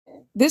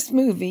This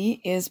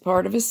movie is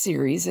part of a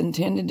series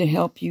intended to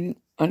help you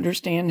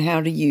understand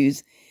how to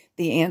use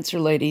the Answer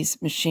Ladies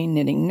Machine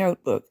Knitting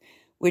Notebook,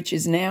 which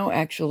is now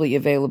actually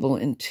available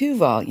in 2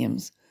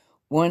 volumes.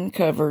 One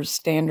covers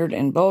standard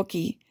and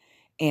bulky,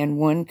 and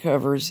one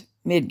covers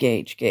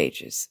mid-gauge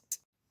gauges.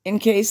 In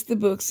case the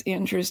books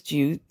interest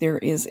you, there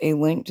is a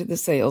link to the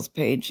sales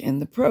page in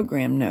the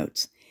program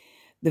notes.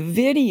 The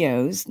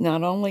videos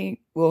not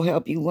only will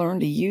help you learn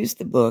to use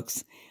the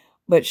books,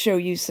 but show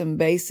you some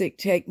basic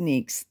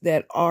techniques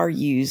that are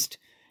used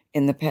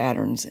in the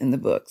patterns in the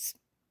books.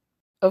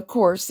 Of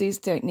course, these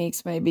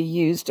techniques may be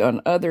used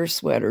on other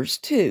sweaters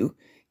too.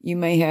 You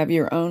may have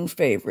your own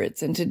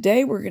favorites. And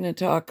today we're going to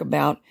talk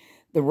about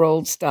the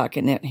rolled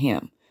stockinette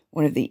hem,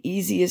 one of the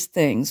easiest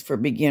things for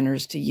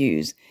beginners to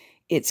use.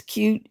 It's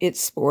cute,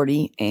 it's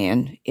sporty,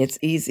 and it's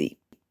easy.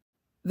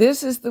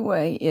 This is the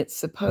way it's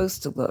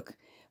supposed to look.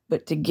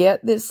 But to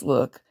get this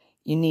look,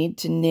 you need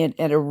to knit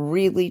at a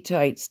really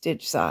tight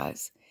stitch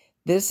size.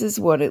 This is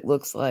what it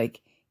looks like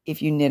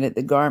if you knit at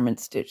the garment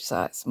stitch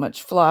size,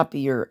 much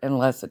floppier and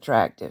less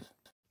attractive.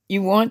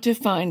 You want to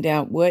find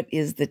out what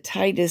is the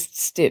tightest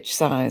stitch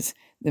size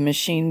the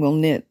machine will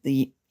knit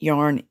the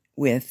yarn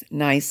with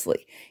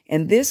nicely.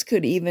 And this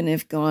could even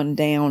have gone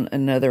down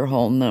another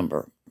whole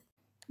number.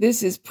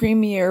 This is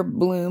Premier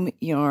Bloom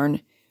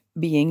yarn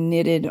being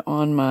knitted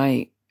on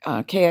my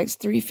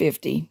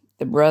KX350,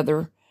 the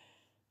Brother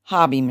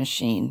hobby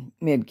machine,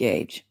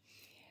 mid-gauge.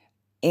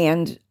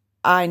 And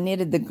I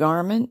knitted the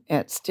garment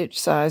at stitch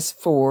size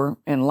 4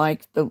 and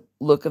liked the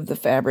look of the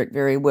fabric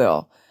very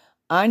well.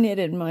 I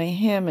knitted my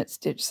hem at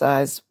stitch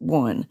size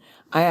 1.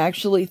 I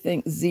actually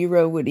think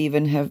 0 would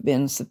even have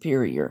been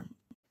superior.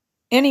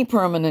 Any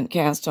permanent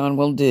cast-on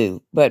will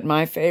do, but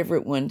my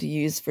favorite one to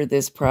use for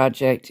this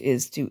project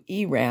is to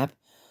E-wrap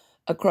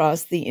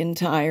across the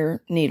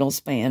entire needle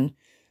span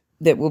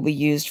that will be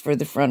used for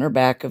the front or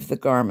back of the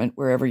garment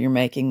wherever you're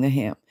making the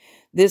hem.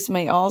 This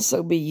may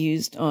also be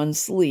used on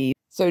sleeve,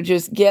 so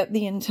just get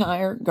the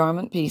entire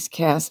garment piece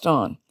cast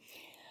on.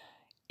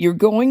 You're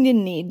going to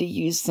need to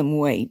use some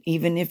weight,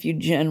 even if you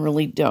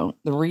generally don't.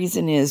 The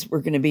reason is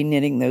we're going to be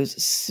knitting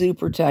those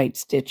super tight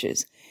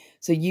stitches.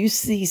 So you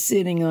see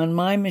sitting on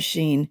my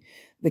machine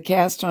the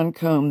cast-on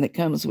comb that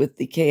comes with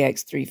the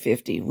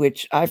KX350,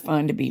 which I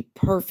find to be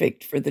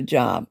perfect for the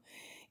job.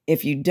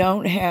 If you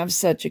don't have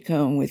such a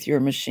comb with your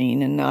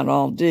machine, and not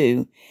all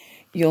do,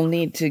 you'll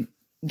need to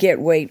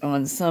get weight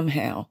on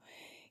somehow.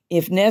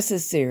 If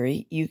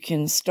necessary, you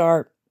can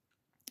start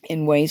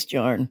in waste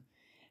yarn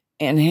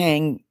and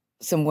hang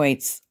some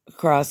weights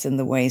across in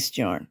the waste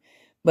yarn.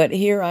 But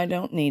here I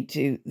don't need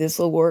to. This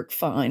will work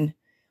fine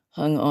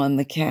hung on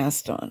the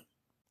cast-on.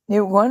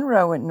 Knit 1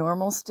 row at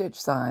normal stitch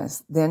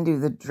size, then do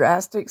the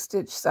drastic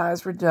stitch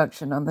size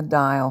reduction on the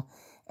dial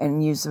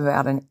and use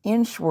about 1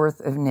 inch worth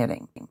of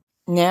knitting.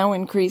 Now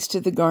increase to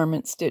the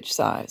garment stitch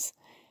size.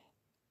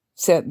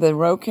 Set the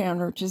row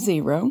counter to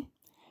 0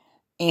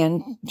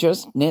 and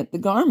just knit the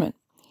garment.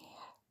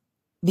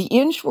 The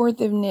inch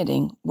worth of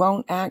knitting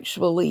won't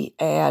actually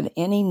add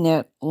any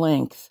net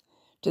length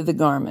to the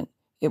garment.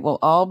 It will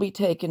all be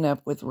taken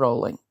up with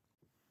rolling.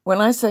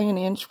 When I say 1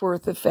 inch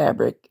worth of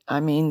fabric, I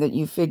mean that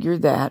you figure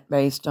that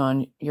based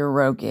on your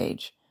row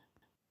gauge.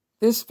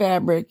 This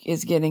fabric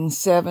is getting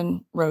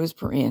 7 rows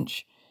per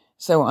inch,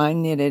 so I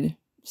knitted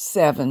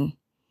 7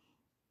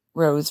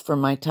 rows for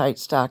my tight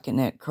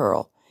stockinette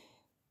curl.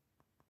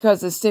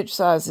 Because the stitch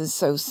size is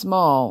so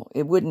small,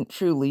 it wouldn't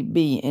truly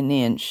be 1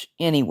 inch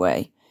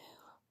anyway,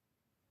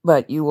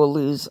 but you will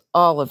lose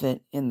all of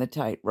it in the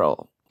tight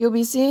roll. You'll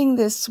be seeing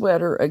this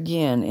sweater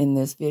again in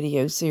this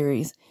video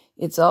series.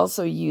 It's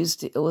also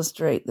used to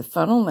illustrate the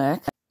funnel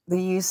neck,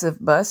 the use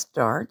of bust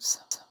darts,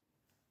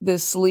 the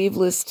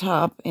sleeveless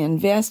top and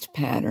vest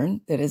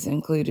pattern that is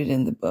included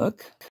in the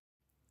book,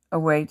 a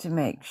way to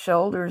make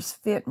shoulders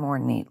fit more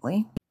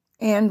neatly,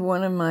 and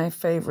one of my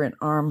favorite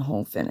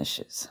armhole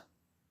finishes.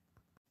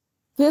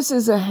 This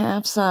is a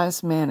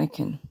half-size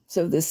mannequin,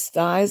 so the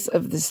size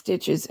of the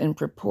stitches in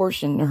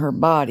proportion to her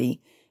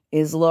body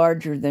is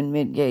larger than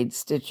mid-gauge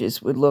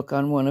stitches would look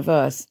on one of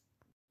us.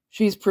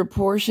 She's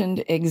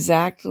proportioned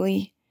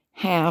exactly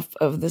half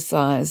of the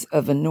size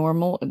of a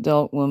normal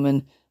adult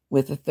woman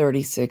with a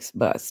 36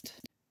 bust.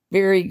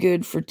 Very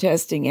good for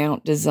testing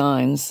out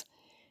designs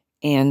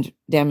and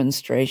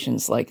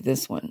demonstrations like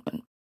this one.